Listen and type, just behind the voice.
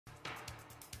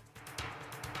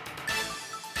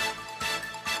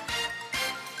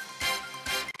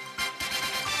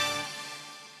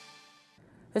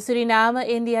De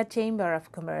Suriname-India Chamber of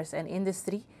Commerce and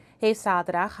Industry heeft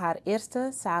zaterdag haar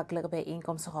eerste zakelijke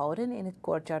bijeenkomst gehouden in het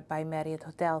Courtyard by Marriott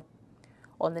Hotel.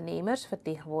 Ondernemers,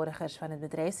 vertegenwoordigers van het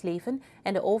bedrijfsleven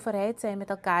en de overheid zijn met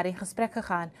elkaar in gesprek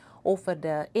gegaan over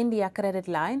de India Credit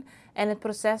Line en het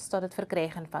proces tot het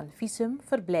verkrijgen van visum,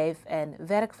 verblijf en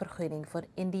werkvergunning voor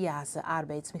Indiase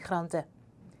arbeidsmigranten.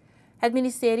 Het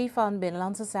ministerie van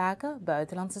Binnenlandse Zaken,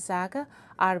 Buitenlandse Zaken,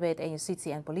 Arbeid en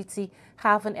Justitie en Politie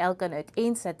gaven elk een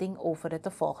uiteenzetting over de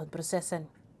te volgen processen.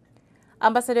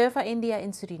 Ambassadeur van India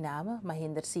in Suriname,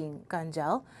 Mahinder Singh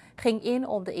Kanjal, ging in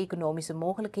op de economische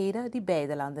mogelijkheden die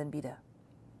beide landen bieden.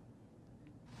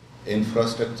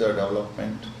 Infrastructure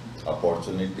development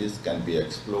opportunities can be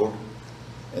explored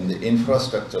in the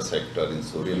infrastructure sector in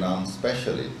Suriname,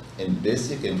 especially in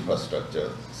basic infrastructure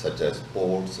such as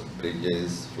ports,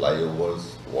 bridges, flyovers,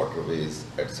 waterways,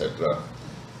 etc.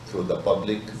 through the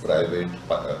public-private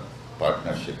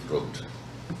partnership route.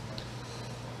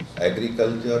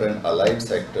 Agriculture and allied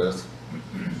sectors,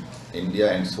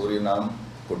 India and Suriname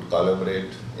could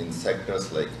collaborate in sectors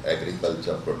like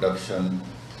agriculture production,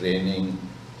 training,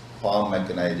 farm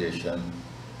mechanization,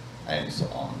 and so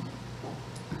on.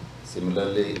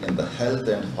 Similarly, in the health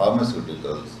and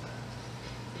pharmaceuticals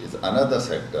is another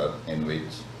sector in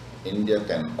which India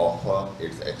can offer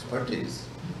its expertise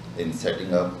in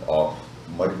setting up of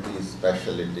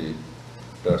multi-specialty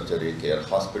tertiary care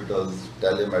hospitals,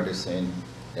 telemedicine,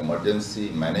 emergency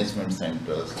management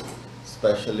centers,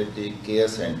 specialty care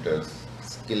centers,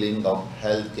 skilling of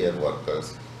healthcare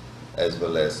workers, as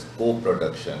well as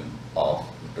co-production of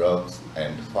drugs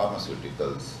and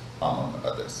pharmaceuticals, among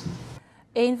others.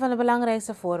 Een van de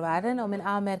belangrijkste voorwaarden om in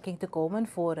aanmerking te komen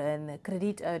voor een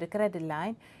krediet uit de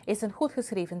creditline is een goed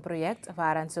geschreven project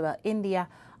waaraan zowel India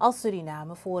als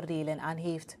Suriname voordelen aan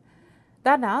heeft.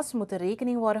 Daarnaast moet er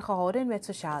rekening worden gehouden met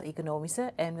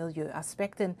sociaal-economische en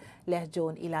milieuaspecten, legt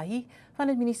Joan Ilahi van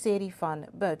het ministerie van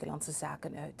Buitenlandse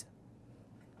Zaken uit.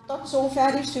 Tot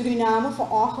zover heeft Suriname voor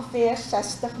ongeveer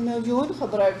 60 miljoen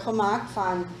gebruik gemaakt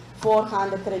van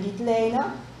voorgaande kredietlijnen.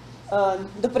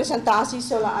 De presentaties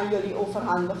zullen aan jullie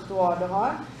overhandigd worden,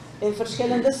 hoor. In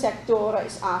verschillende sectoren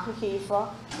is aangegeven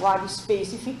waar die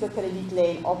specifieke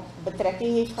kredietlijn op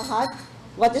betrekking heeft gehad.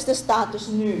 Wat is de status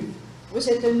nu? We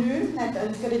zitten nu met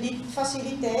een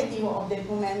kredietfaciliteit die we op dit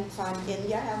moment van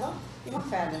India hebben. Die mag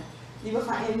verder. Die we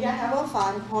van India hebben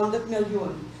van 100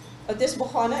 miljoen. Het is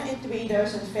begonnen in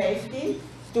 2015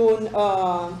 toen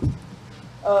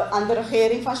aan de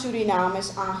regering van Suriname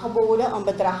is aangeboden een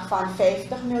bedrag van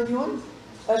 50 miljoen.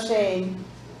 Er zijn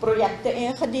projecten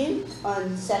ingediend,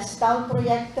 een zestal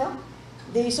projecten.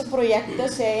 Deze projecten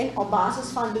zijn op basis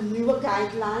van de nieuwe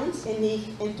guidelines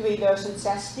in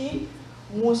 2016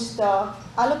 moesten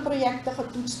alle projecten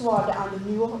getoetst worden aan de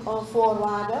nieuwe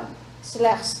voorwaarden.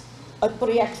 Slechts het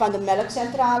project van de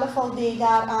melkcentrale voldeed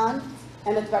daaraan.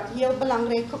 En het werd heel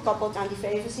belangrijk gekoppeld aan die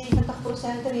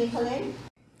 75% regeling.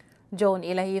 Joan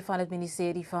Ilahi van het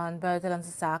ministerie van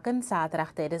Buitenlandse Zaken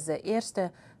zaterdag tijdens de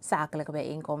eerste zakelijke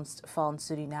bijeenkomst van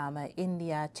Suriname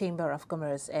India Chamber of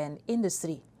Commerce and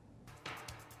Industry.